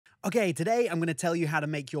Okay, today I'm going to tell you how to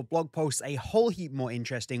make your blog posts a whole heap more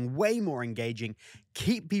interesting, way more engaging,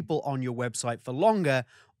 keep people on your website for longer,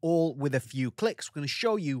 all with a few clicks. We're going to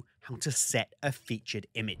show you how to set a featured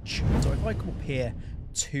image. So if I come up here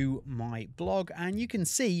to my blog, and you can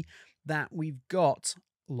see that we've got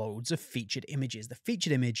loads of featured images. The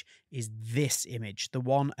featured image is this image, the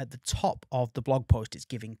one at the top of the blog post. It's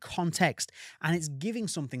giving context and it's giving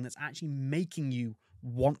something that's actually making you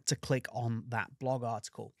want to click on that blog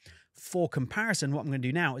article. For comparison, what I'm going to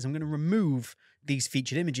do now is I'm going to remove these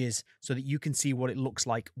featured images so that you can see what it looks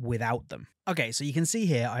like without them. Okay, so you can see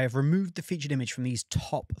here I have removed the featured image from these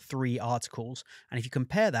top 3 articles, and if you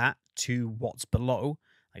compare that to what's below,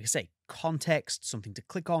 like I say, context, something to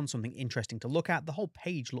click on, something interesting to look at, the whole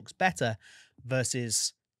page looks better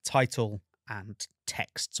versus title and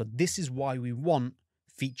text. So this is why we want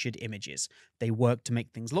featured images. They work to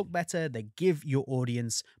make things look better. They give your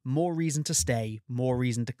audience more reason to stay, more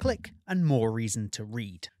reason to click, and more reason to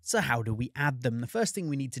read. So how do we add them? The first thing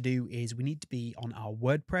we need to do is we need to be on our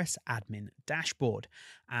WordPress admin dashboard,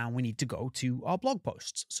 and we need to go to our blog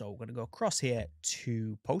posts. So we're going to go across here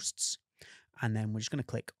to posts, and then we're just going to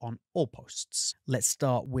click on all posts. Let's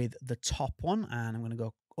start with the top one, and I'm going to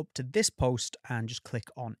go up to this post and just click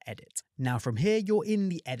on edit. Now from here, you're in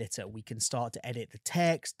the editor. We can start to edit the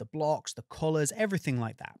text, the blocks, the colors, everything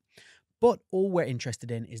like that. But all we're interested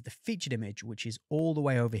in is the featured image, which is all the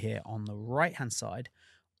way over here on the right-hand side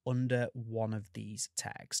under one of these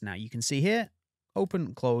tags. Now you can see here,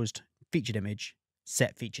 open, closed, featured image,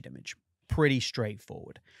 set featured image. Pretty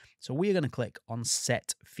straightforward. So we are going to click on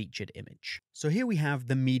set featured image. So here we have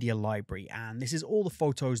the media library, and this is all the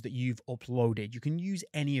photos that you've uploaded. You can use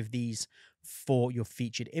any of these for your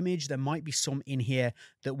featured image. There might be some in here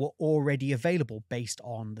that were already available based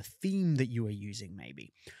on the theme that you are using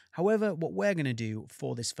maybe. However, what we're going to do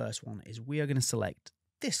for this first one is we are going to select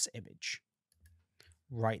this image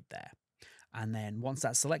right there. And then once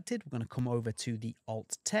that's selected, we're going to come over to the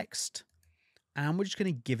alt text, and we're just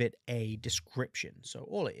going to give it a description. So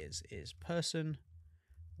all it is person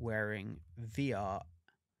wearing VR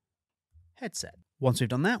headset. Once we've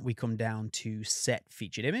done that, we come down to set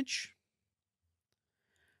featured image.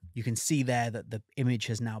 You can see there that the image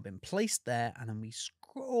has now been placed there, and then we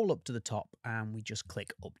scroll up to the top and we just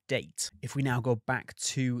click update. If we now go back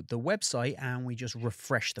to the website and we just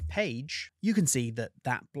refresh the page, you can see that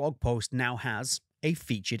that blog post now has a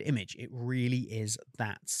featured image. It really is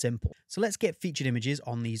that simple. So let's get featured images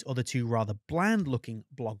on these other 2 rather bland looking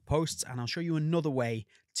blog posts, and I'll show you another way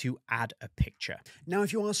to add a picture. Now,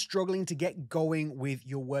 if you are struggling to get going with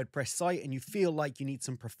your WordPress site and you feel like you need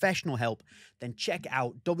some professional help, then check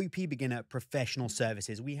out WPBeginner Professional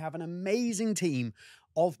Services. We have an amazing team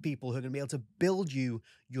of people who are going to be able to build you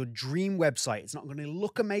your dream website. It's not going to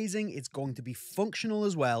look amazing. It's going to be functional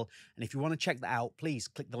as well. And if you want to check that out, please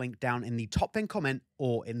click the link down in the top pin comment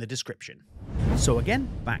or in the description. So again,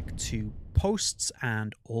 back to posts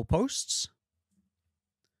and all posts.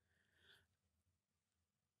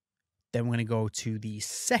 Then we're going to go to the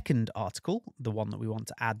second article, the one that we want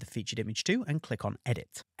to add the featured image to, and click on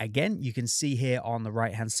edit. Again, you can see here on the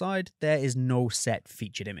right-hand side, there is no set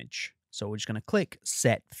featured image. So we're just going to click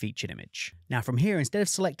set featured image. Now from here, instead of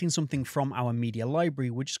selecting something from our media library,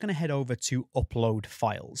 we're just going to head over to upload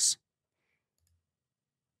files.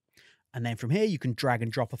 And then from here, you can drag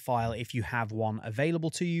and drop a file if you have one available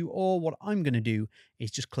to you, or what I'm going to do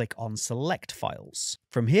is just click on select files.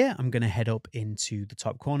 From here, I'm going to head up into the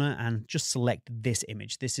top corner and just select this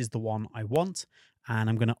image. This is the one I want, and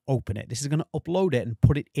I'm going to open it. This is going to upload it and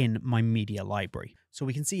put it in my media library. So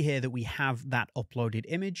we can see here that we have that uploaded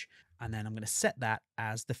image, and then I'm going to set that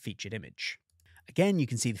as the featured image. Again, you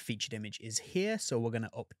can see the featured image is here, so we're going to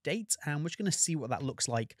update, and we're just going to see what that looks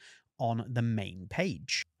like on the main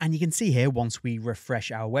page. And you can see here, once we refresh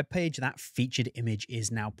our web page, that featured image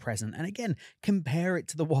is now present. And again, compare it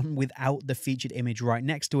to the one without the featured image right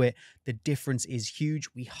next to it. The difference is huge.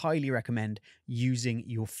 We highly recommend using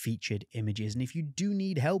your featured images. And if you do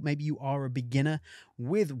need help, maybe you are a beginner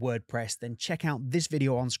with WordPress, then check out this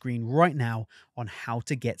video on screen right now on how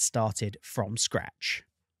to get started from scratch.